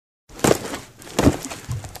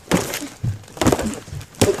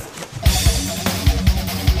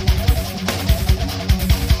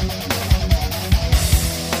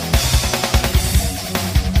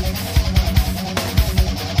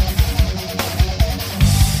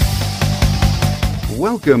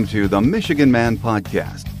Welcome to the Michigan Man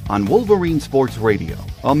Podcast on Wolverine Sports Radio,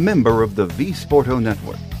 a member of the V-Sporto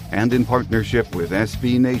Network, and in partnership with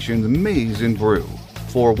SB Nation's Maize and Brew,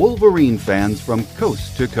 for Wolverine fans from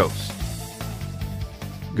coast to coast.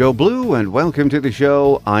 Go Blue and welcome to the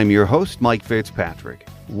show. I'm your host, Mike Fitzpatrick.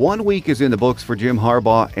 1 week is in the books for Jim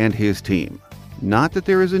Harbaugh and his team. Not that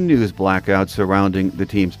there is a news blackout surrounding the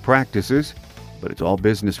team's practices, but it's all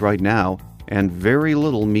business right now and very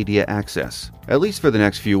little media access, at least for the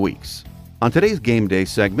next few weeks. On today's Game Day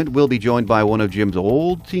segment, we'll be joined by one of Jim's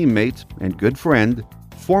old teammates and good friend,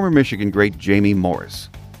 former Michigan great Jamie Morris.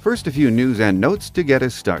 First, a few news and notes to get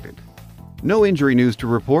us started. No injury news to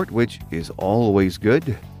report, which is always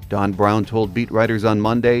good. Don Brown told beat writers on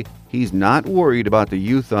Monday he's not worried about the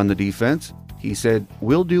youth on the defense. He said,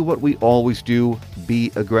 "We'll do what we always do,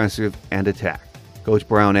 be aggressive and attack." Coach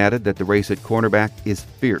Brown added that the race at cornerback is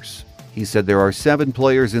fierce. He said there are 7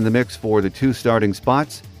 players in the mix for the 2 starting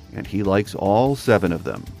spots, and he likes all 7 of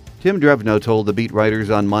them. Tim Drevno told the beat writers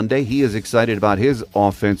on Monday he is excited about his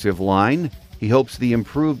offensive line. He hopes the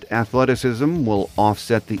improved athleticism will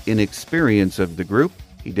offset the inexperience of the group.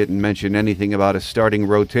 He didn't mention anything about a starting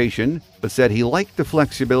rotation, but said he liked the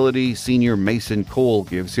flexibility senior Mason Cole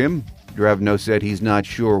gives him. Drevno said he's not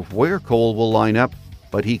sure where Cole will line up,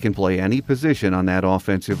 but he can play any position on that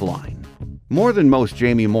offensive line. More than most,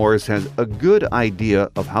 Jamie Morris has a good idea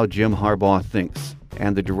of how Jim Harbaugh thinks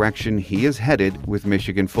and the direction he is headed with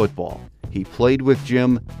Michigan football. He played with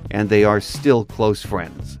Jim, and they are still close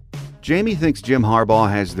friends. Jamie thinks Jim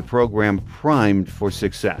Harbaugh has the program primed for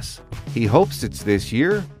success. He hopes it's this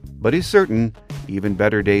year, but is certain even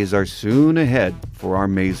better days are soon ahead for our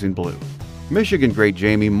Maize and Blue. Michigan great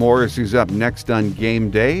Jamie Morris is up next on Game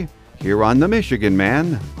Day, here on the Michigan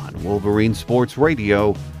Man on Wolverine Sports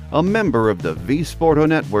Radio, a member of the V-Sporto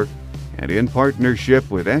Network, and in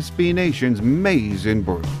partnership with SB Nation's Maize and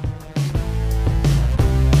Brew.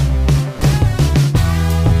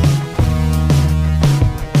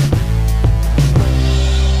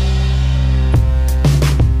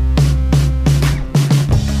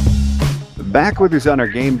 Back with us on our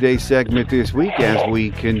Game Day segment this week as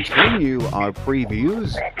we continue our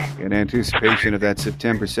previews in anticipation of that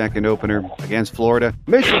September 2nd opener against Florida.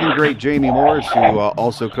 Michigan great Jamie Morris, who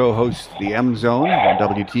also co-hosts the M Zone on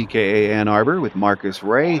WTKA Ann Arbor with Marcus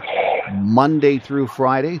Ray, Monday through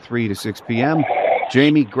Friday, 3 to 6 p.m.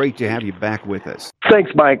 Jamie, great to have you back with us.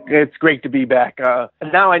 Thanks, Mike. It's great to be back.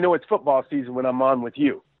 And now I know it's football season when I'm on with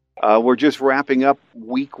you. We're just wrapping up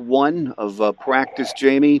week 1 of practice,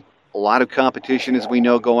 Jamie. A lot of competition, as we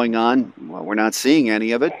know, going on. Well, we're not seeing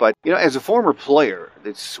any of it, but, as a former player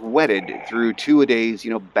that sweated through 2-a-days,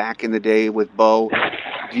 back in the day with Bo,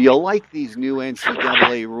 do you like these new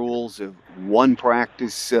NCAA rules of 1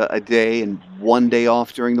 practice a day and 1 day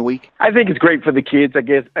off during the week? I think it's great for the kids. I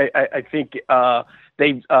guess I think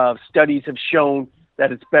studies have shown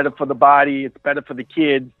that it's better for the body. It's better for the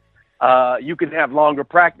kids. You can have longer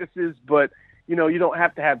practices, but, you don't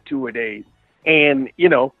have to have 2-a-days. And,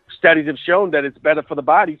 studies have shown that it's better for the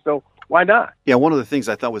body, so why not? Yeah, one of the things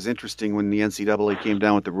I thought was interesting when the NCAA came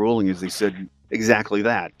down with the ruling is they said exactly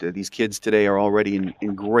that. These kids today are already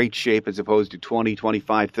in great shape as opposed to 20,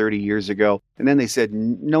 25, 30 years ago. And then they said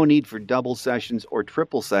no need for double sessions or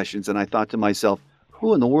triple sessions. And I thought to myself,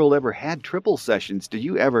 who in the world ever had triple sessions? Did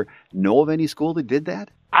you ever know of any school that did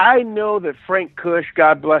that? I know that Frank Kush,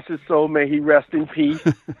 God bless his soul, may he rest in peace,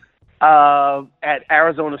 at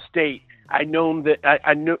Arizona State,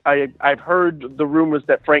 I've heard the rumors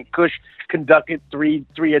that Frank Kush conducted three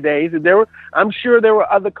a days, and I'm sure there were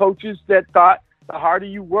other coaches that thought the harder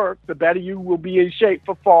you work, the better you will be in shape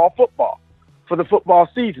for fall football, for the football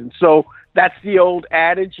season. So that's the old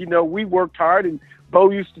adage, we worked hard, and Bo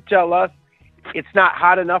used to tell us it's not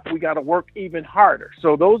hot enough, we got to work even harder.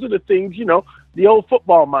 So those are the things, the old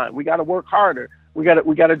football mind, we got to work harder. We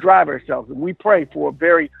got to drive ourselves, and we pray for a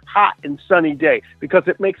very hot and sunny day because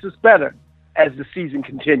it makes us better as the season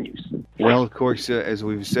continues. Well, of course, as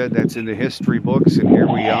we've said, that's in the history books, and here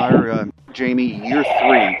we are, Jamie, year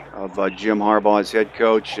 3 of Jim Harbaugh as head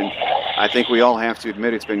coach, and I think we all have to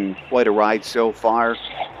admit it's been quite a ride so far.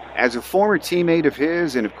 As a former teammate of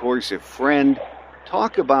his and, of course, a friend,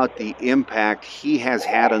 talk about the impact he has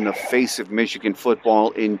had on the face of Michigan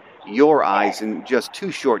football in your eyes in just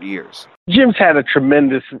 2 short years. Jim's had a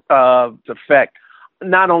tremendous effect,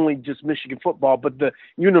 not only just Michigan football, but the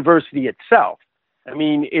university itself. I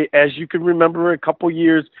mean, as you can remember, a couple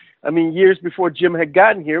years before Jim had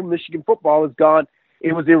gotten here, Michigan football is gone.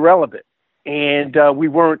 It was irrelevant, and we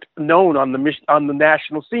weren't known on the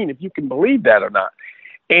national scene, if you can believe that or not.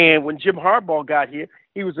 And when Jim Harbaugh got here,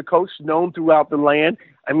 He was a coach known throughout the land.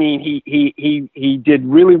 I mean, he did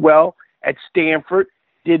really well at Stanford,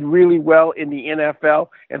 did really well in the NFL.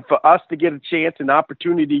 And for us to get a chance, an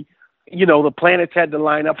opportunity, the planets had to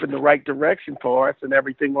line up in the right direction for us and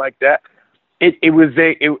everything like that. It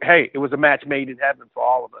was a match made in heaven for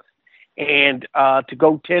all of us. And to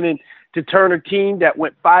go 10 and to turn a team that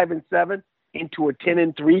went 5-7 into a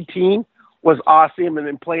 10-3 team was awesome. And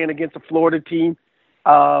then playing against a Florida team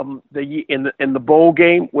in the bowl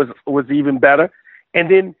game was even better.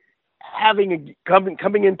 And then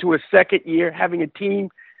coming into a second year, having a team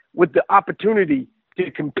with the opportunity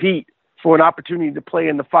to compete for an opportunity to play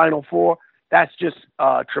in the Final Four, that's just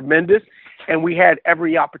tremendous. And we had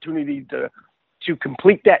every opportunity to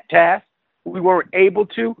complete that task. We weren't able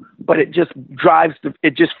to, but it just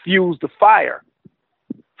fuels the fire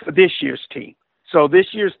for this year's team. So this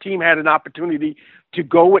year's team had an opportunity to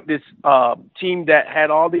go with this team that had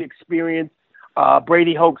all the experience,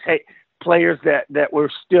 Brady Hoke's players that were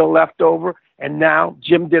still left over. And now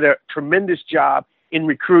Jim did a tremendous job in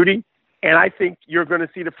recruiting. And I think you're going to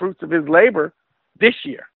see the fruits of his labor this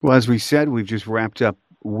year. Well, as we said, we've just wrapped up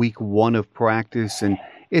week 1 of practice, and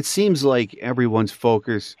it seems like everyone's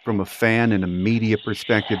focus from a fan and a media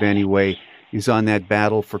perspective anyway is on that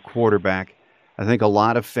battle for quarterback. I think a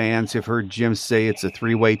lot of fans have heard Jim say it's a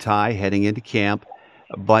 3-way tie heading into camp,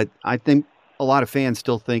 but I think a lot of fans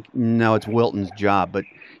still think, no, it's Wilton's job. But,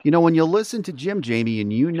 when you listen to Jim, Jamie,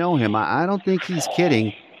 and you know him, I don't think he's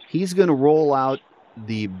kidding. He's going to roll out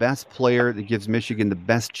the best player that gives Michigan the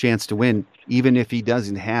best chance to win, even if he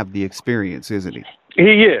doesn't have the experience, isn't he?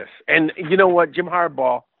 He is. And you know what, Jim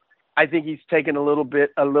Harbaugh, I think he's taken a little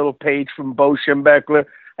page from Bo Schembechler.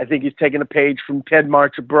 I think he's taken a page from Ted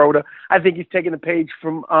Marchibroda. I think he's taken a page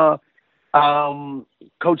from Coach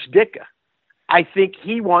Ditka. I think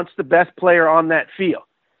he wants the best player on that field.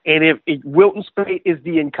 And if Wilton Speight is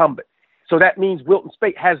the incumbent. So that means Wilton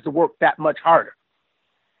Speight has to work that much harder.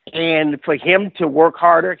 And for him to work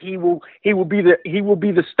harder, he will be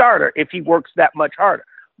the starter if he works that much harder.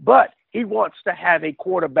 But he wants to have a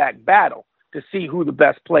quarterback battle to see who the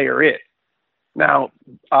best player is. Now,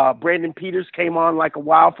 Brandon Peters came on like a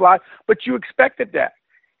wildfly, but you expected that.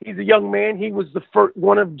 He's a young man. He was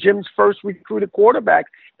one of Jim's first recruited quarterbacks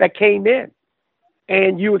that came in.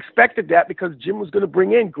 And you expected that because Jim was going to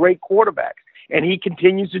bring in great quarterbacks, and he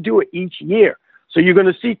continues to do it each year. So you're going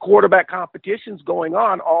to see quarterback competitions going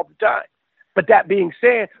on all the time. But that being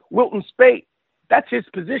said, Wilton Speight, that's his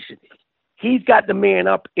position. He's got to man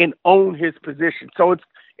up and own his position. So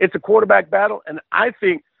it's a quarterback battle, and I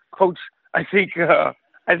think Coach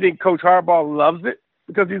Harbaugh loves it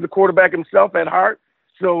because he's a quarterback himself at heart.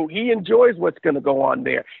 So he enjoys what's going to go on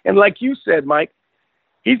there. And like you said, Mike,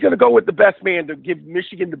 he's going to go with the best man to give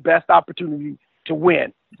Michigan the best opportunity to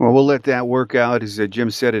win. Well, we'll let that work out. As Jim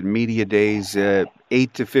said at media days, 8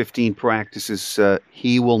 to 15 practices,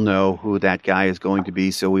 he will know who that guy is going to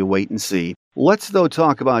be, so we wait and see. Let's, though,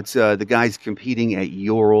 talk about the guys competing at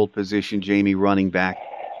your old position, Jamie, running back,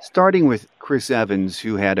 starting with Chris Evans,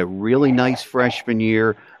 who had a really nice freshman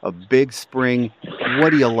year, a big spring. What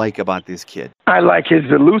do you like about this kid? I like his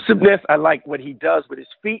elusiveness. I like what he does with his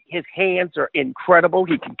feet. His hands are incredible.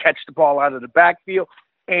 He can catch the ball out of the backfield.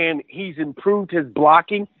 And he's improved his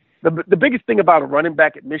blocking. The biggest thing about a running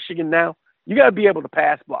back at Michigan now, you got to be able to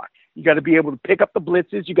pass block. You got to be able to pick up the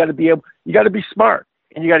blitzes. You got to be smart,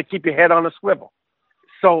 and you got to keep your head on a swivel.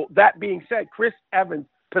 So that being said, Chris Evans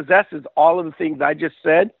possesses all of the things I just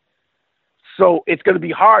said. So it's going to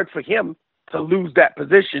be hard for him to lose that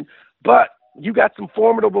position. But you got some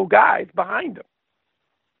formidable guys behind him.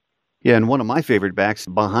 Yeah, and one of my favorite backs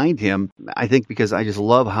behind him, I think because I just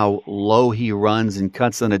love how low he runs and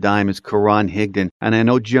cuts on a dime, is Karan Higdon. And I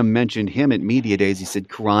know Jim mentioned him at media days. He said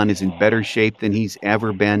Karan is in better shape than he's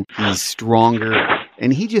ever been. He's stronger.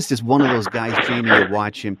 And he just is one of those guys, Jamie, you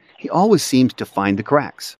watch him, he always seems to find the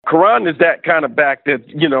cracks. Karan is that kind of back that,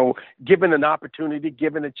 given an opportunity,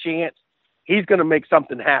 given a chance, he's going to make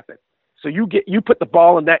something happen. So you put the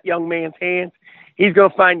ball in that young man's hands, he's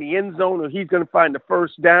going to find the end zone or he's going to find the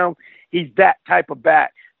first down. He's that type of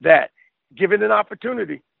back that, given an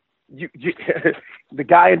opportunity, the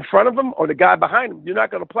guy in front of him or the guy behind him, you're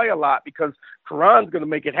not going to play a lot because Karan's going to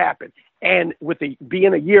make it happen. And with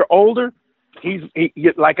being a year older, he's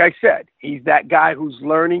like I said, he's that guy who's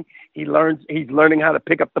learning. He's learning how to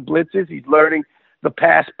pick up the blitzes. He's learning the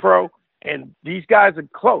pass pro. And these guys are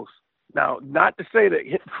close. Now, not to say that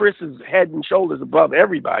Chris is head and shoulders above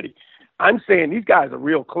everybody. I'm saying these guys are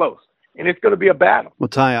real close, and it's going to be a battle. Well,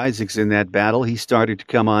 Ty Isaac's in that battle. He started to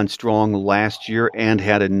come on strong last year and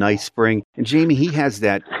had a nice spring. And Jamie, he has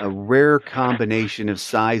that a rare combination of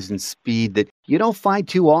size and speed that you don't find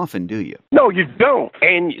too often, do you? No, you don't.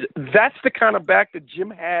 And that's the kind of back that Jim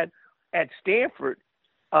had at Stanford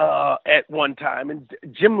at one time. And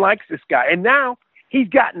Jim likes this guy. And now he's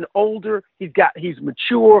gotten older. He's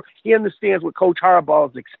mature. He understands what Coach Harbaugh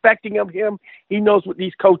is expecting of him. He knows what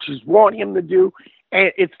these coaches want him to do.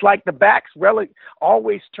 And it's like the backs really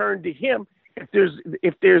always turn to him.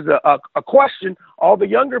 If there's a question, all the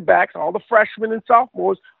younger backs, all the freshmen and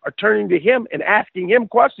sophomores are turning to him and asking him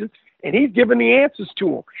questions, and he's giving the answers to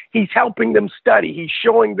them. He's helping them study. He's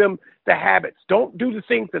showing them the habits. Don't do the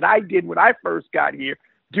things that I did when I first got here.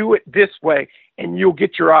 Do it this way, and you'll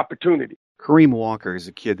get your opportunity. Kareem Walker is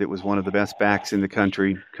a kid that was one of the best backs in the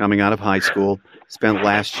country coming out of high school. Spent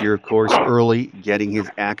last year, of course, early getting his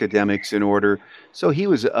academics in order. So he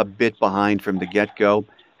was a bit behind from the get-go.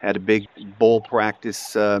 Had a big bowl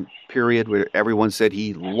practice period where everyone said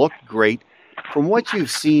he looked great. From what you've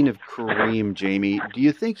seen of Kareem, Jamie, do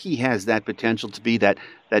you think he has that potential to be that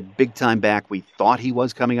big-time back we thought he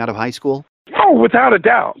was coming out of high school? Oh, without a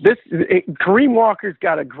doubt. Kareem Walker's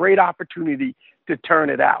got a great opportunity to turn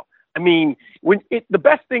it out. I mean, the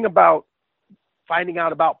best thing about finding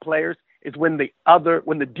out about players is when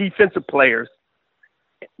the defensive players,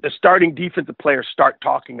 the starting defensive players, start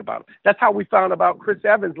talking about him. That's how we found about Chris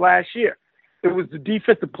Evans last year. It was the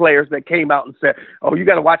defensive players that came out and said, "Oh, you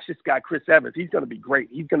got to watch this guy, Chris Evans. He's going to be great.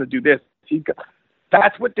 He's going to do this."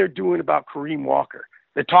 That's what they're doing about Kareem Walker.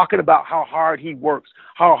 They're talking about how hard he works,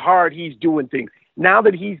 how hard he's doing things. Now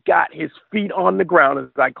that he's got his feet on the ground, as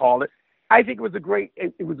I call it, I think it was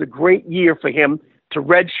a great year for him to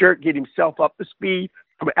redshirt, get himself up to speed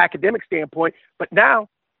from an academic standpoint. But now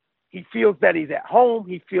he feels that he's at home.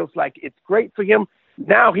 He feels like it's great for him.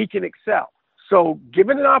 Now he can excel. So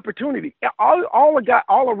given an opportunity, all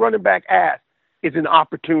a running back asks is an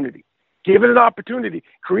opportunity. Given an opportunity,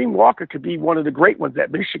 Kareem Walker could be one of the great ones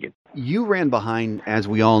at Michigan. You ran behind, as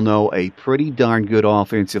we all know, a pretty darn good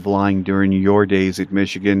offensive line during your days at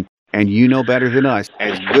Michigan. And you know better than us,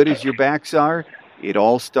 as good as your backs are, it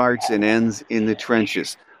all starts and ends in the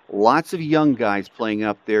trenches. Lots of young guys playing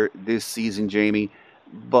up there this season, Jamie,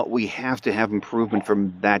 but we have to have improvement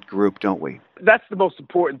from that group, don't we? That's the most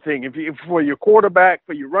important thing. If for your quarterback,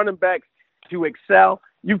 for your running backs to excel,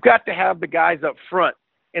 you've got to have the guys up front,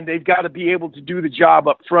 and they've got to be able to do the job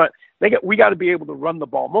up front. We got to be able to run the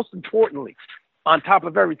ball. Most importantly, on top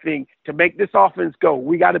of everything, to make this offense go,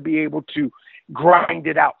 we got to be able to grind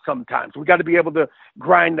it out sometimes. We got to be able to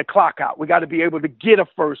grind the clock out. We got to be able to get a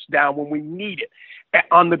first down when we need it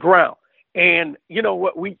on the ground. And you know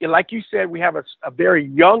what, like you said, we have a very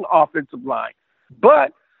young offensive line,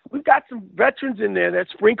 but we've got some veterans in there that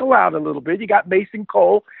sprinkle out a little bit. You got Mason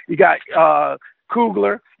Cole, you got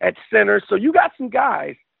Kugler at center. So you got some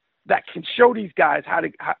guys that can show these guys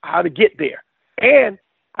how to get there. And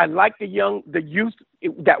I like the youth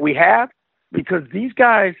that we have, because these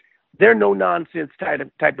guys, they're no nonsense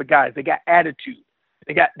type of guys. They got attitude.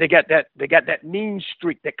 They got that mean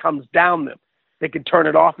streak that comes down them. They can turn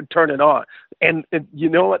it off and turn it on. And you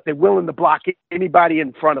know what? They're willing to block anybody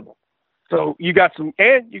in front of them. So you got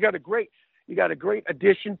a great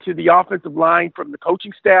addition to the offensive line from the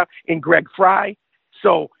coaching staff in Greg Fry.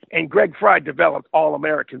 And Greg Fry developed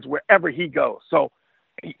All-Americans wherever he goes. So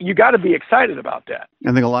you got to be excited about that.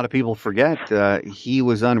 I think a lot of people forget he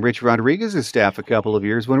was on Rich Rodriguez's staff a couple of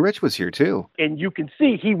years when Rich was here too. And you can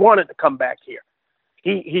see he wanted to come back here.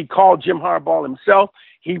 He called Jim Harbaugh himself.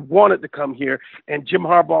 He wanted to come here, and Jim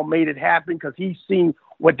Harbaugh made it happen because he's seen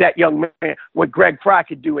what that young man, what Greg Fry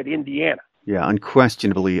could do at Indiana. Yeah,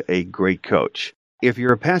 unquestionably a great coach. If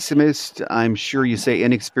you're a pessimist, I'm sure you say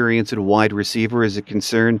inexperience at wide receiver is a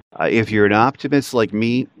concern. If you're an optimist like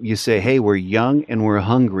me, you say, hey, we're young and we're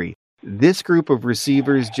hungry. This group of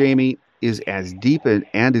receivers, Jamie, is as deep and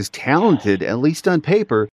as talented, at least on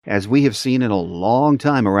paper, as we have seen in a long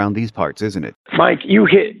time around these parts, isn't it? Mike, you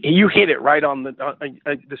hit it right on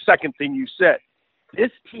the second thing you said.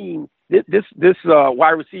 This team, this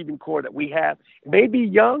wide receiving core that we have may be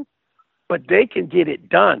young, but they can get it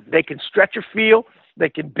done. They can stretch a field. They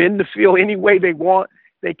can bend the field any way they want.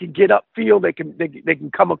 They can get upfield. They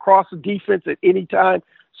can come across the defense at any time.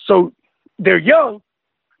 So they're young,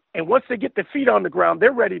 and once they get their feet on the ground,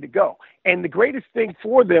 they're ready to go. And the greatest thing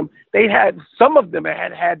for them, some of them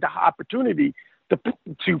had the opportunity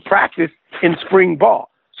to practice in spring ball.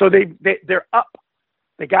 So they're up.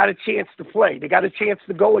 They got a chance to play. They got a chance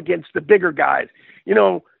to go against the bigger guys. You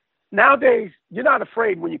know, nowadays, you're not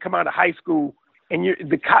afraid when you come out of high school, and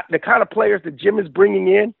the kind of players that Jim is bringing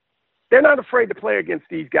in, they're not afraid to play against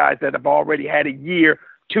these guys that have already had a year,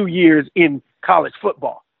 2 years in college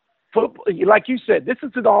football. Like you said, this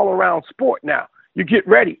is an all-around sport now. You get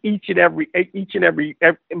ready each and every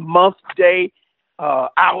month, day,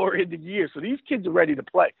 hour in the year. So these kids are ready to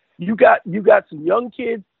play. You got some young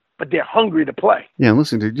kids, but they're hungry to play. Yeah,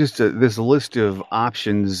 listen to just this list of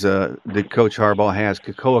options that Coach Harbaugh has: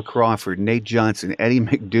 Kakoa Crawford, Nate Johnson, Eddie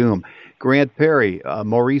McDoom, Grant Perry,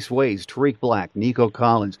 Maurice Ways, Tariq Black, Nico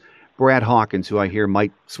Collins, Brad Hawkins, who I hear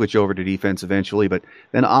might switch over to defense eventually, but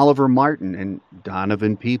then Oliver Martin and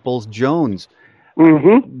Donovan Peoples-Jones.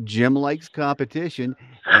 Mm-hmm. Jim likes competition,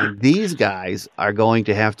 and these guys are going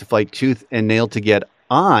to have to fight tooth and nail to get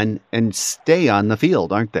on and stay on the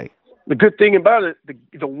field, aren't they? The good thing about it,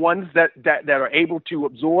 the ones that are able to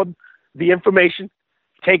absorb the information,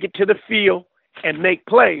 take it to the field, and make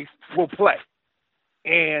plays will play.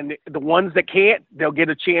 And the ones that can't, they'll get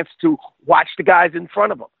a chance to watch the guys in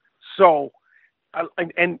front of them. So,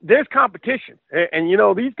 and there's competition. And you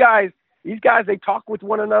know, these guys, they talk with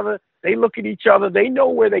one another. They look at each other. They know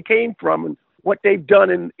where they came from and what they've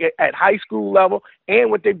done at high school level and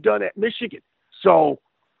what they've done at Michigan. So,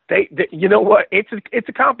 they you know what? It's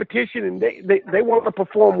a competition, and they want to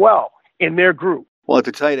perform well in their group. Well, at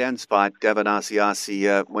the tight end spot, Devin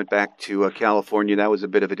Asiasi went back to California. That was a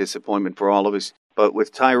bit of a disappointment for all of us. But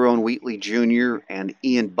with Tyrone Wheatley Jr. and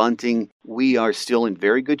Ian Bunting, we are still in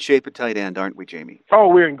very good shape at tight end, aren't we, Jamie? Oh,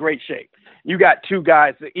 we're in great shape. You got two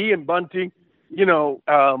guys. Ian Bunting, you know,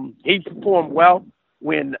 he performed well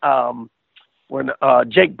when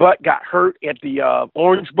Jake Butt got hurt at the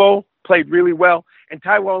Orange Bowl, played really well. And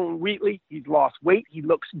Tyrone Wheatley, he's lost weight. He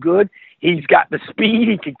looks good. He's got the speed.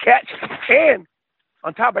 He can catch. And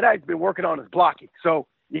on top of that, he's been working on his blocking. So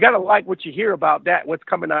you got to like what you hear about that, what's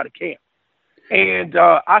coming out of camp. And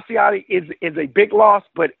Asiati is a big loss,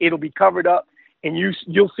 but it'll be covered up. And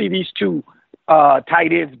you'll see these two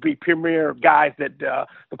tight ends be premier guys that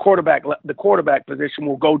the quarterback position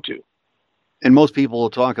will go to. And most people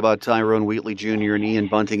will talk about Tyrone Wheatley Jr. and Ian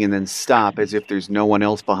Bunting and then stop as if there's no one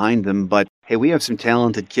else behind them. But, hey, we have some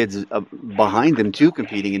talented kids behind them, too,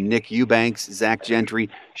 competing. And Nick Eubanks, Zach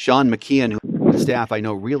Gentry, Sean McKeon, who the staff I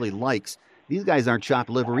know really likes. These guys aren't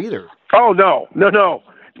chopped liver either. Oh, no.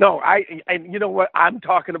 And you know what? I'm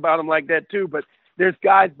talking about them like that, too. But there's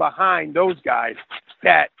guys behind those guys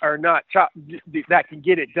that are not chopped, that can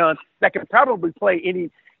get it done, that can probably play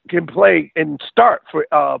and start for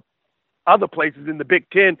other places in the Big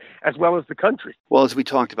Ten as well as the country. Well, as we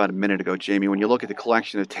talked about a minute ago, Jamie, when you look at the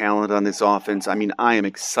collection of talent on this offense, I mean, I am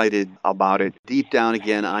excited about it. Deep down,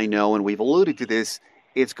 again, I know, and we've alluded to this,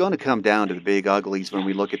 it's going to come down to the big uglies when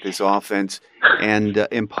we look at this offense and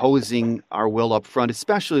imposing our will up front,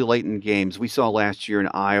 especially late in games. We saw last year in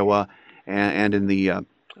Iowa and in the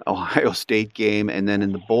Ohio State game and then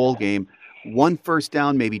in the bowl game, 1 first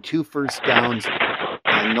down, maybe 2 first downs,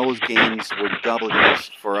 and those games were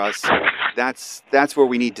W's for us. That's where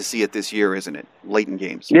we need to see it this year, isn't it? Late in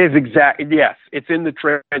games. It is exactly. Yes, it's in the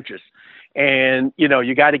trenches, and you know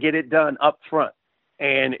you got to get it done up front,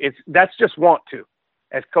 and that's just want to.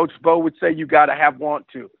 As Coach Bo would say, you got to have want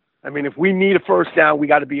to. I mean, if we need a first down, we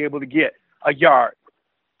got to be able to get a yard,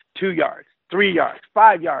 2 yards, 3 yards,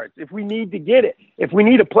 5 yards. If we need to get it, if we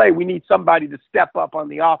need a play, we need somebody to step up on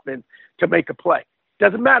the offense to make a play.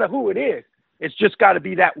 Doesn't matter who it is. It's just got to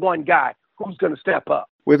be that one guy who's going to step up.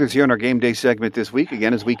 With us here on our Game Day segment this week,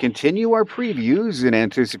 again, as we continue our previews in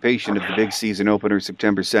anticipation of the big season opener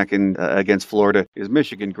September 2nd against Florida, is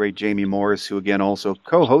Michigan great Jamie Morris, who again also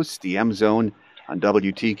co-hosts the M Zone on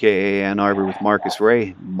WTKA Ann Arbor with Marcus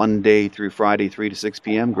Ray, Monday through Friday, 3 to 6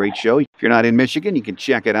 p.m. Great show. If you're not in Michigan, you can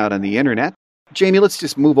check it out on the internet. Jamie, let's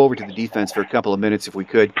just move over to the defense for a couple of minutes if we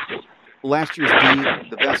could. Last year's D,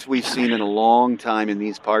 the best we've seen in a long time in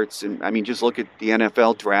these parts. And I mean, just look at the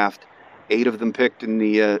NFL draft. 8 of them picked in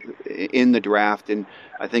the draft, and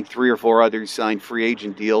I think 3 or 4 others signed free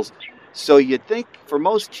agent deals. So you'd think for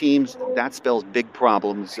most teams that spells big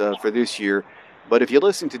problems for this year. But if you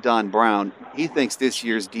listen to Don Brown, he thinks this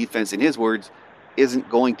year's defense, in his words, isn't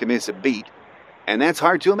going to miss a beat. And that's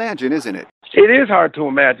hard to imagine, isn't it? It is hard to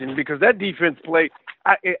imagine because that defense played,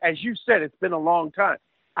 as you said, it's been a long time.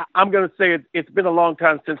 I'm going to say it's been a long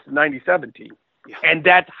time since the 97 team. Yeah. And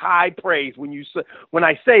that's high praise when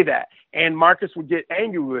I say that. And Marcus would get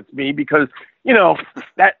angry with me because, you know,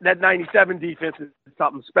 that 97 defense is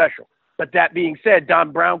something special. But that being said,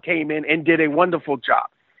 Don Brown came in and did a wonderful job.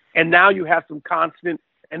 And now you have some constant,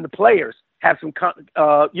 and the players have some,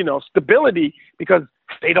 stability because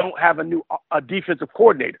they don't have a defensive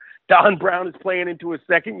coordinator. Don Brown is playing into his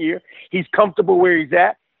second year. He's comfortable where he's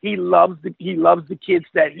at. He loves the kids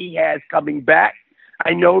that he has coming back.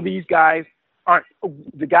 I know these guys aren't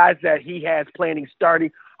the guys that he has planning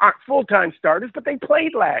starting aren't full-time starters, but they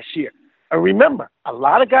played last year. remember, a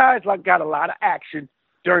lot of guys got a lot of action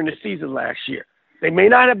during the season last year. They may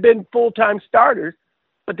not have been full-time starters,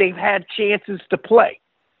 but they've had chances to play.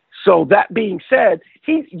 So that being said,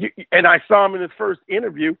 and I saw him in his first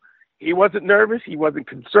interview. He wasn't nervous. He wasn't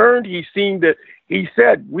concerned. He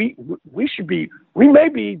said, we may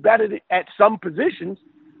be better at some positions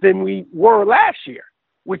than we were last year,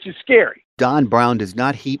 which is scary. Don Brown does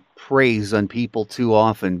not heap praise on people too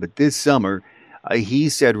often, but this summer he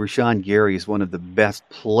said Rashawn Gary is one of the best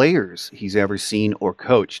players he's ever seen or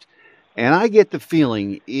coached. And I get the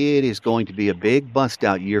feeling it is going to be a big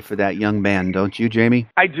bust-out year for that young man, don't you, Jamie?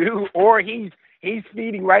 I do. Or he's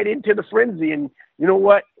feeding right into the frenzy, and you know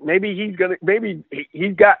what? Maybe he's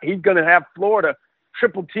gonna have Florida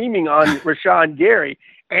triple teaming on Rashawn Gary,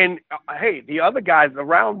 and hey, the other guys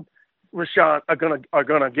around Rashawn are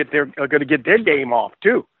gonna get their game off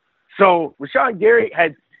too. So Rashawn Gary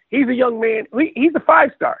he's a young man. He's a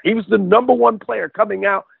 5-star. He was the number 1 player coming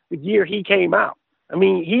out the year he came out. I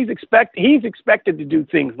mean, he's expected to do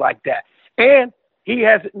things like that. And he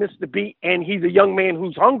hasn't missed a beat, and he's a young man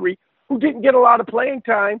who's hungry, who didn't get a lot of playing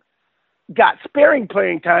time, got sparing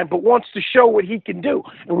playing time, but wants to show what he can do.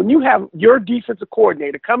 And when you have your defensive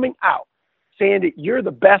coordinator coming out saying that you're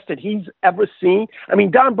the best that he's ever seen, I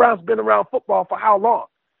mean, Don Brown's been around football for how long?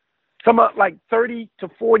 Somewhat like 30 to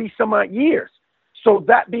 40 some odd years. So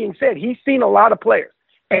that being said, he's seen a lot of players.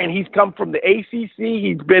 And he's come from the ACC.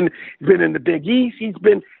 He's been in the Big East. He's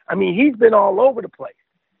been all over the place.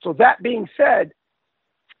 So that being said,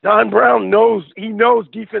 Don Brown knows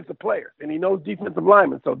defensive players and he knows defensive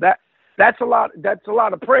linemen. So that's a lot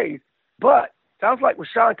of praise. But sounds like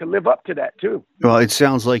Rashawn can live up to that too. Well, it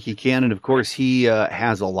sounds like he can, and of course he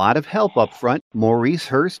has a lot of help up front. Maurice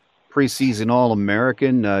Hurst, preseason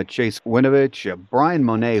All-American, Chase Winovich, Brian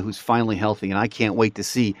Monet, who's finally healthy, and I can't wait to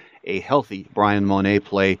see a healthy Brian Monet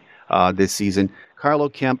play this season. Carlo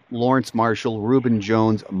Kemp, Lawrence Marshall, Reuben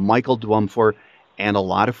Jones, Michael Dwumfor, and a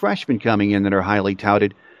lot of freshmen coming in that are highly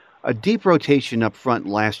touted. A deep rotation up front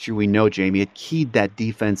last year, we know, Jamie, it keyed that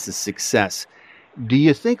defense's success. Do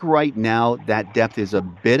you think right now that depth is a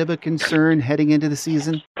bit of a concern heading into the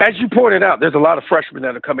season? As you pointed out, there's a lot of freshmen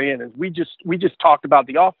that are coming in, and we just talked about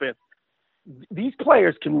the offense. These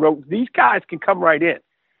guys can come right in.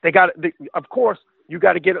 Of course, you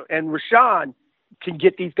got to get, and Rashawn can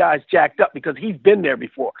get these guys jacked up because he's been there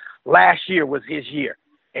before. Last year was his year,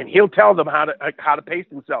 and he'll tell them how to pace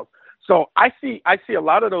themselves. So I see a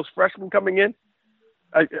lot of those freshmen coming in.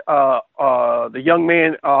 The young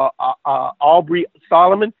man Aubrey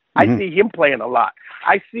Solomon, I see him playing a lot.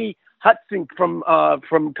 I see Hudson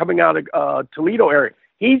from coming out of Toledo area.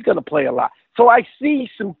 He's going to play a lot. So I see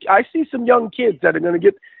some young kids that are going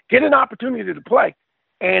to get an opportunity to play,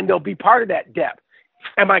 and they'll be part of that depth.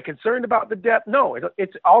 Am I concerned about the depth? No,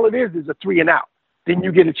 it's all it is a 3 and out. Then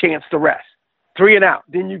you get a chance to rest. 3 and out.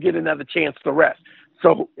 Then you get another chance to rest.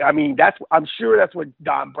 So, I mean, I'm sure that's what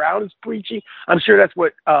Don Brown is preaching. I'm sure that's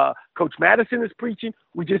what Coach Madison is preaching.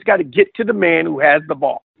 We just got to get to the man who has the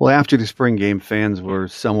ball. Well, after the spring game, fans were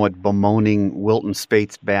somewhat bemoaning Wilton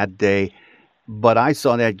Spate's bad day. But I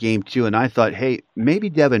saw that game, too, and I thought, hey, maybe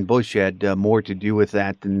Devin Bush had more to do with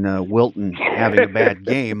that than Wilton having a bad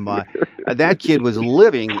game. That kid was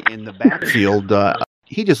living in the backfield.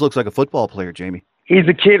 He just looks like a football player, Jamie. He's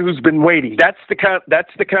a kid who's been waiting. That's the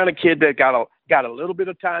kind of kid that got a little bit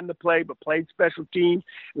of time to play, but played special teams.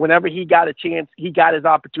 Whenever he got a chance, he got his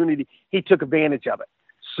opportunity. He took advantage of it.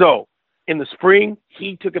 So in the spring,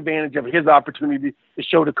 he took advantage of his opportunity to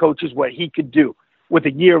show the coaches what he could do. With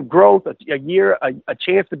a year of growth, a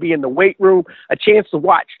chance to be in the weight room, a chance to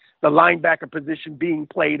watch the linebacker position being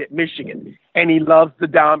played at Michigan. And he loves the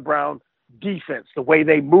Don Brown defense, the way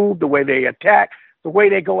they move, the way they attack, the way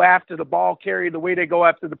they go after the ball carrier, the way they go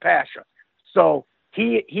after the passer. So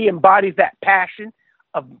he embodies that passion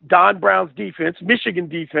of Don Brown's defense, Michigan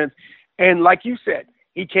defense. And like you said,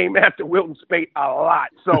 he came after Wilton Spate a lot.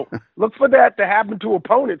 So look for that to happen to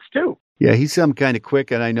opponents too. Yeah, he's some kind of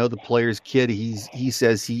quick, and I know the player's kid. He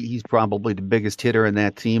says he's probably the biggest hitter in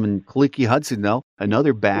that team. And Khaleke Hudson, though,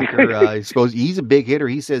 another backer, I suppose he's a big hitter.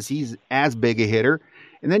 He says he's as big a hitter.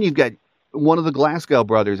 And then you've got one of the Glasgow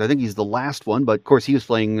brothers. I think he's the last one, but of course he was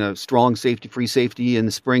playing strong safety, free safety in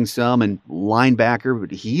the spring some, and linebacker,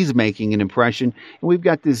 but he's making an impression. And we've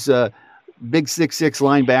got this big 6'6"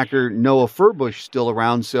 linebacker, Noah Furbush, still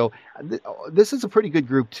around. So this is a pretty good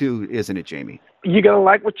group too, isn't it, Jamie? You're gonna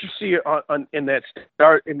like what you see in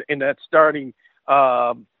that starting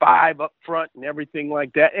 5 up front and everything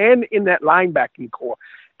like that, and in that linebacking core.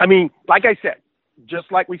 I mean, like I said,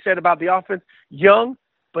 just like we said about the offense, young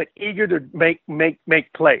but eager to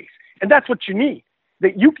make plays, and that's what you need.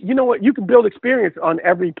 that you know what, you can build experience on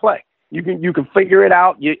every play. You can figure it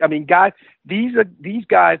out. Guys, these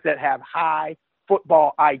guys that have high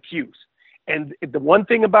football IQs. And the one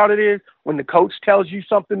thing about it is when the coach tells you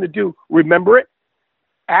something to do, remember it,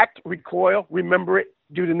 act, recoil, remember it,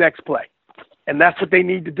 do the next play. And that's what they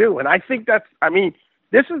need to do. And I think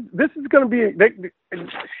this is going to be,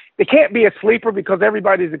 they can't be a sleeper because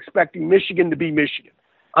everybody's expecting Michigan to be Michigan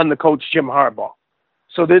under Coach Jim Harbaugh.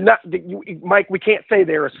 So they're not, Mike, we can't say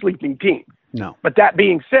they're a sleeping team. No. But that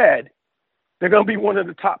being said, they're going to be one of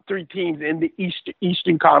the top 3 teams in the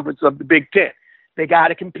Eastern Conference of the Big Ten. They got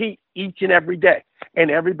to compete each and every day.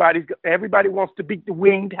 And everybody wants to beat the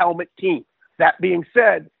winged helmet team. That being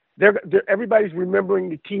said, everybody's remembering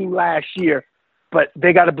the team last year, but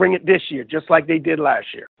they got to bring it this year, just like they did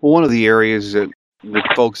last year. Well, one of the areas that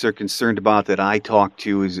folks are concerned about that I talk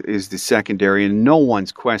to is the secondary, and no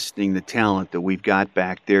one's questioning the talent that we've got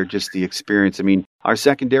back there, just the experience. I mean, our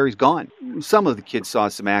secondary's gone. Some of the kids saw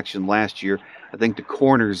some action last year. I think the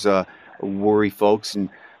corners worry folks.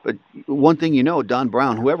 But one thing you know, Don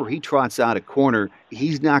Brown, whoever he trots out at corner,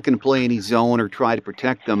 he's not going to play any zone or try to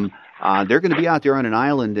protect them. They're going to be out there on an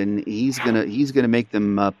island, and he's gonna make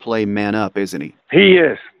them play man up, isn't he? He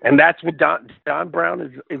is, and that's what Don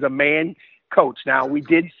Brown is a man coach. Now, we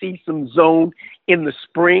did see some zone in the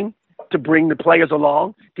spring to bring the players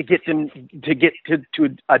along, to get them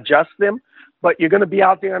to adjust them. But you're going to be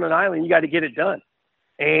out there on an island. You got to get it done.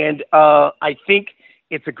 And I think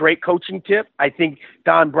it's a great coaching tip. I think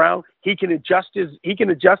Don Brown, he can adjust his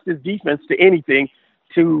defense to anything,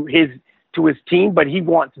 to his team, but he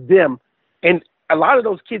wants them. And a lot of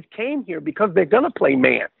those kids came here because they're going to play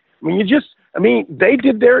man. They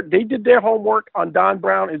did their homework on Don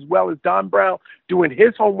Brown as well as Don Brown doing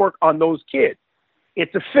his homework on those kids.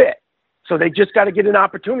 It's a fit. So they just got to get an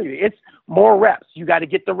opportunity. It's more reps. You got to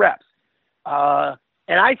get the reps.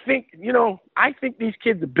 And I think these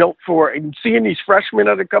kids are built for it. And seeing these freshmen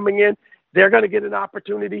that are coming in, they're going to get an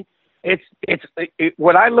opportunity.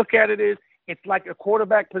 What I look at it is, it's like a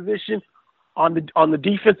quarterback position on the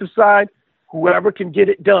defensive side. Whoever can get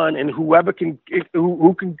it done and who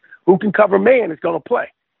can cover man is going to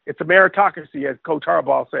play. It's a meritocracy, as Coach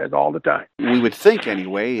Harbaugh says all the time. We would think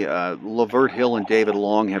anyway. Lavert Hill and David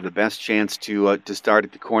Long have the best chance to start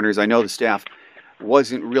at the corners. I know the staff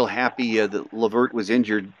wasn't real happy that Lavert was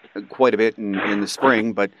injured quite a bit in the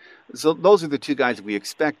spring, but so those are the 2 guys that we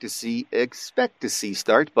expect to see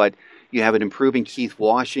start. But you have an improving Keith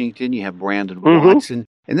Washington, you have Brandon Watson,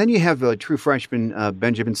 and then you have a true freshman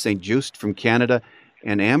Benjamin St. Just from Canada,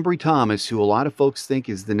 and Ambry Thomas, who a lot of folks think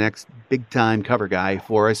is the next big-time cover guy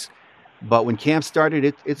for us. But when camp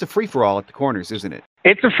started, it's a free-for-all at the corners, isn't it?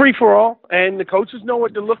 It's a free-for-all, and the coaches know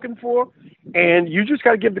what they're looking for, and you just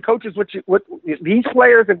got to give the coaches what these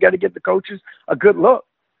players have got to give the coaches a good look.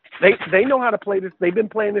 They know how to play this. They've been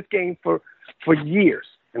playing this game for years,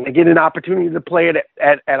 and they get an opportunity to play it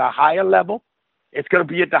at a higher level. It's going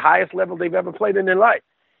to be at the highest level they've ever played in their life,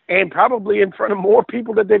 and probably in front of more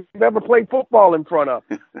people that they've ever played football in front of.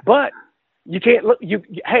 But you can't look.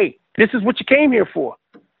 Hey, this is what you came here for.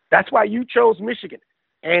 That's why you chose Michigan.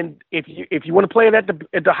 And if you want to play it at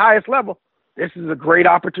the highest level, this is a great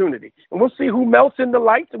opportunity. And we'll see who melts in the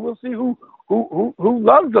lights, and we'll see who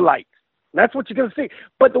loves the lights. And that's what you're going to see.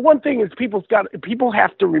 But the one thing is, people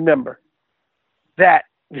have to remember that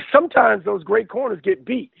sometimes those great corners get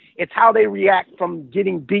beat. It's how they react from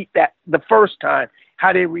getting beat the first time,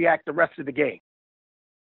 how they react the rest of the game.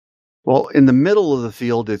 Well, in the middle of the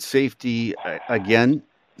field at safety, again,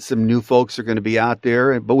 some new folks are going to be out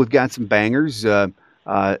there, but we've got some bangers.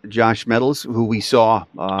 Josh Meadows, who we saw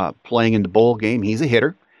playing in the bowl game, he's a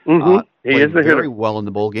hitter. He is a hitter. Very well in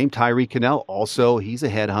the bowl game. Tyree Cannell, also, he's a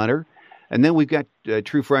headhunter. And then we've got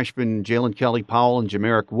true freshmen Jalen Kelly Powell and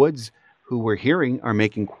Jamerick Woods, who we're hearing are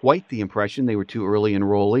making quite the impression. They were 2 early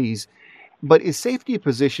enrollees. But is safety a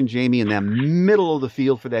position, Jamie, in that middle of the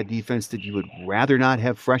field for that defense that you would rather not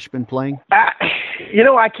have freshmen playing? Mike,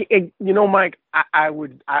 I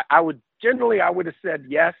would have said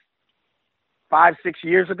yes 5-6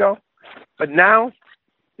 years ago, but now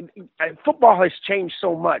football has changed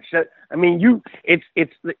so much that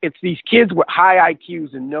it's these kids with high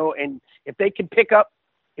IQs and if they can pick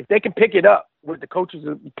it up what the coaches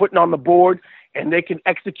are putting on the board and they can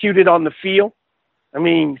execute it on the field.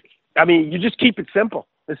 You just keep it simple.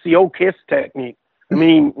 It's the old KISS technique.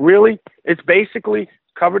 Really, it's basically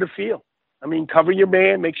cover the field. Cover your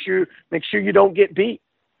man. Make sure you don't get beat.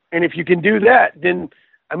 And if you can do that, then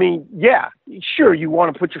sure, you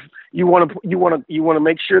want to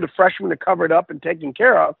make sure the freshmen are covered up and taken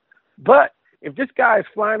care of. But if this guy is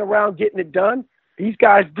flying around getting it done, these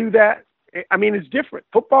guys do that. I mean, it's different.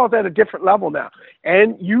 Football's at a different level now.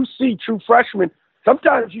 And you see true freshmen.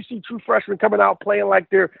 Sometimes you see true freshmen coming out playing like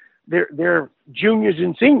they're juniors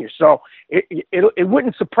and seniors. So it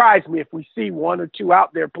wouldn't surprise me if we see one or two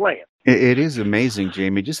out there playing. It is amazing,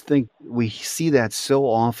 Jamie. Just think we see that so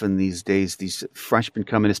often these days, these freshmen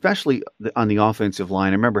come in, especially on the offensive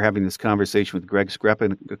line. I remember having this conversation with Greg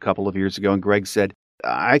Skreppen a couple of years ago, and Greg said,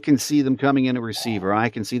 I can see them coming in at receiver. I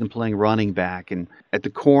can see them playing running back and at the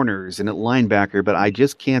corners and at linebacker, but I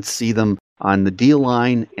just can't see them on the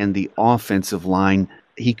D-line and the offensive line.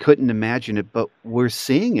 He couldn't imagine it, but we're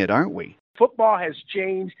seeing it, aren't we? Football has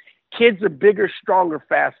changed. Kids are bigger, stronger,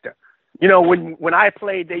 faster. You know, when I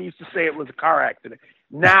played, they used to say it was a car accident.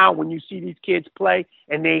 Now, when you see these kids play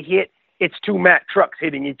and they hit, it's two Mack trucks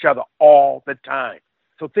hitting each other all the time.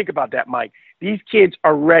 So think about that, Mike. These kids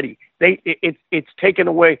are ready. It's taken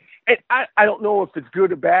away. And I don't know if it's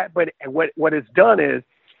good or bad, but what it's done is,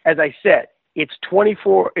 as I said, it's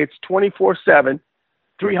 24/7,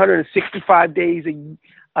 365 days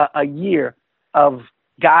a year of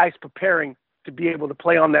guys preparing to be able to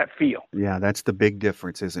play on that field. Yeah, that's the big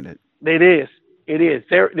difference, isn't it? It is. It is.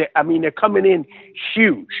 They're coming in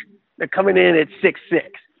huge. They're coming in at 6'6",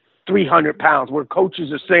 300 pounds, where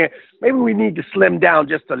coaches are saying, maybe we need to slim down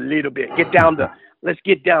just a little bit. Let's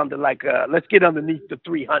get underneath the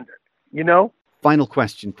 300, you know? Final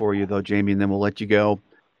question for you, though, Jamie, and then we'll let you go.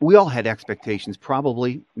 We all had expectations,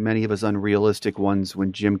 probably many of us unrealistic ones,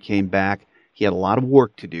 when Jim came back. He had a lot of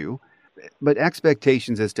work to do, but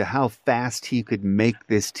expectations as to how fast he could make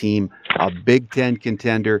this team a Big Ten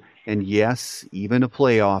contender, and yes, even a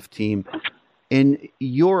playoff team. In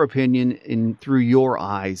your opinion, and through your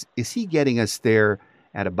eyes, is he getting us there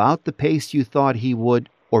at about the pace you thought he would,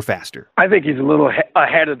 or faster? I think he's a little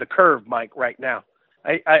ahead of the curve, Mike, right now.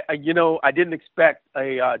 I didn't expect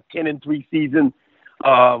a 10-3 season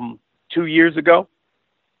 2 years ago.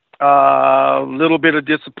 A little bit of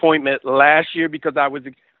disappointment last year because it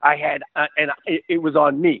was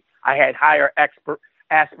on me. I had higher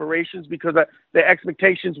aspirations because the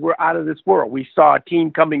expectations were out of this world. We saw a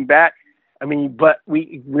team coming back. I mean, but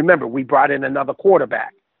we brought in another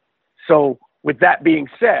quarterback. So with that being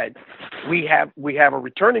said, we have a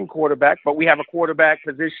returning quarterback, but we have a quarterback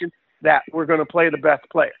position that we're going to play the best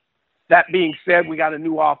player. That being said, we got a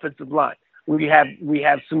new offensive line. We have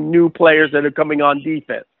some new players that are coming on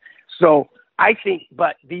defense. So I think,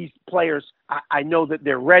 but these players, I know that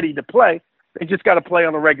they're ready to play. They just got to play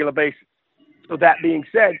on a regular basis. So that being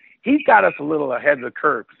said, he's got us a little ahead of the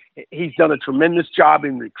curve. He's done a tremendous job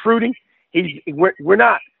in recruiting. We're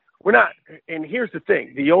not. And here's the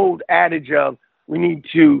thing: the old adage of we need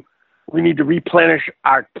to replenish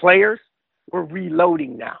our players. We're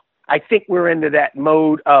reloading now. I think we're into that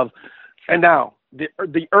mode of, and now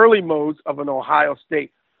the early modes of an Ohio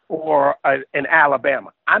State or an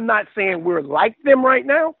Alabama. I'm not saying we're like them right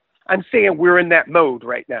now. I'm saying we're in that mode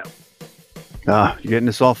right now. You're getting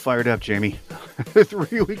us all fired up, Jamie.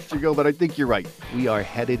 3 weeks to go, but I think you're right. We are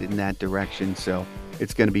headed in that direction, so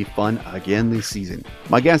it's going to be fun again this season.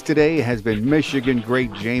 My guest today has been Michigan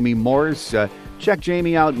great Jamie Morris. Check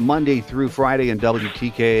Jamie out Monday through Friday in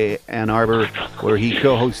WTK Ann Arbor, where he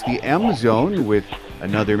co-hosts the M Zone with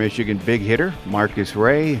another Michigan big hitter, Marcus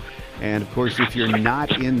Ray. And, of course, if you're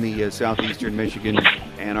not in the southeastern Michigan,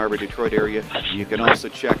 Ann Arbor, Detroit area, you can also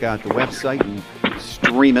check out the website and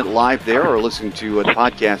stream it live there or listen to the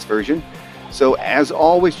podcast version. So, as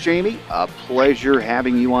always, Jamie, a pleasure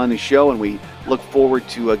having you on the show, and we look forward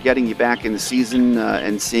to getting you back in the season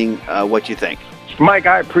and seeing what you think. Mike,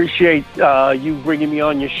 I appreciate you bringing me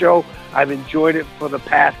on your show. I've enjoyed it for the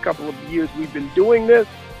past couple of years we've been doing this.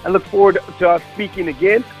 I look forward to us speaking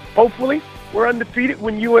again. Hopefully, we're undefeated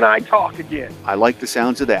when you and I talk again. I like the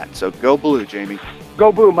sounds of that. So go Blue, Jamie.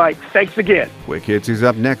 Go Blue, Mike. Thanks again. Quick Hits is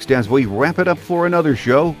up next as we wrap it up for another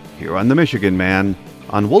show here on The Michigan Man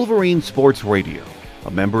on Wolverine Sports Radio,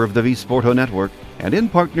 a member of the V Sporto Network and in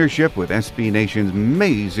partnership with SB Nation's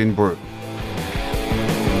Maize and Brew.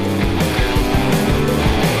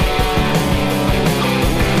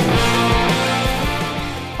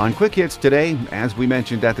 On Quick Hits today, as we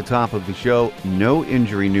mentioned at the top of the show, no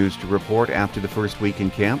injury news to report after the first week in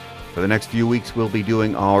camp. For the next few weeks, we'll be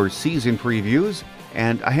doing our season previews,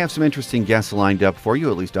 and I have some interesting guests lined up for you,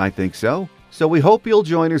 at least I think so. So we hope you'll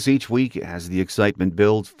join us each week as the excitement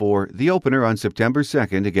builds for the opener on September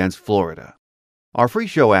 2nd against Florida. Our free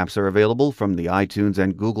show apps are available from the iTunes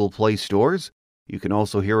and Google Play stores. You can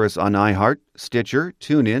also hear us on iHeart, Stitcher,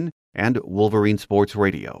 TuneIn, and Wolverine Sports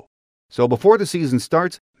Radio. So before the season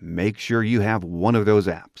starts, make sure you have one of those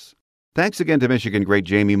apps. Thanks again to Michigan great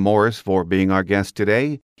Jamie Morris for being our guest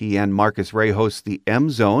today. He and Marcus Ray host the M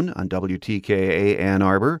Zone on WTKA Ann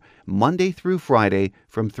Arbor, Monday through Friday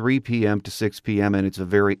from 3 p.m. to 6 p.m., and it's a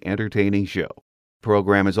very entertaining show. The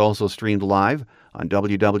program is also streamed live on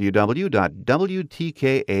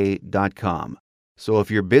www.wtka.com. So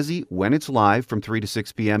if you're busy when it's live from 3 to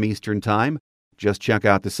 6 p.m. Eastern Time, just check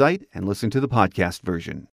out the site and listen to the podcast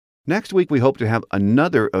version. Next week, we hope to have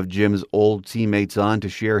another of Jim's old teammates on to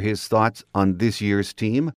share his thoughts on this year's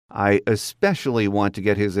team. I especially want to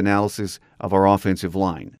get his analysis of our offensive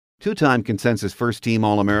line. Two-time consensus first-team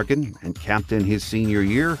All-American and captain his senior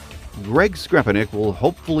year, Greg Skrepenik will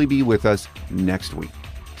hopefully be with us next week.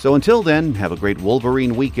 So until then, have a great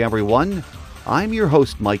Wolverine week, everyone. I'm your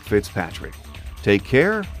host, Mike Fitzpatrick. Take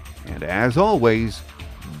care, and as always,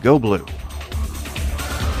 go Blue.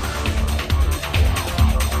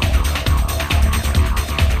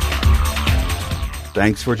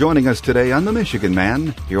 Thanks for joining us today on The Michigan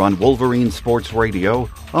Man, here on Wolverine Sports Radio,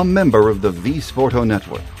 a member of the V Sporto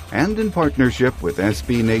Network, and in partnership with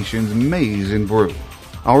SB Nation's Maize and Brew.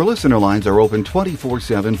 Our listener lines are open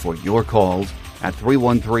 24/7 for your calls at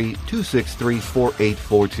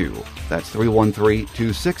 313-263-4842. That's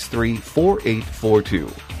 313-263-4842.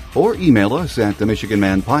 Or email us at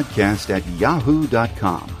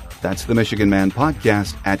themichiganmanpodcast@yahoo.com. That's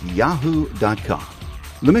themichiganmanpodcast@yahoo.com.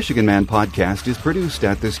 The Michigan Man Podcast is produced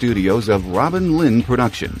at the studios of Robin Lynn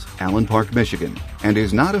Productions, Allen Park, Michigan, and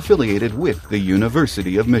is not affiliated with the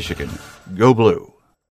University of Michigan. Go Blue!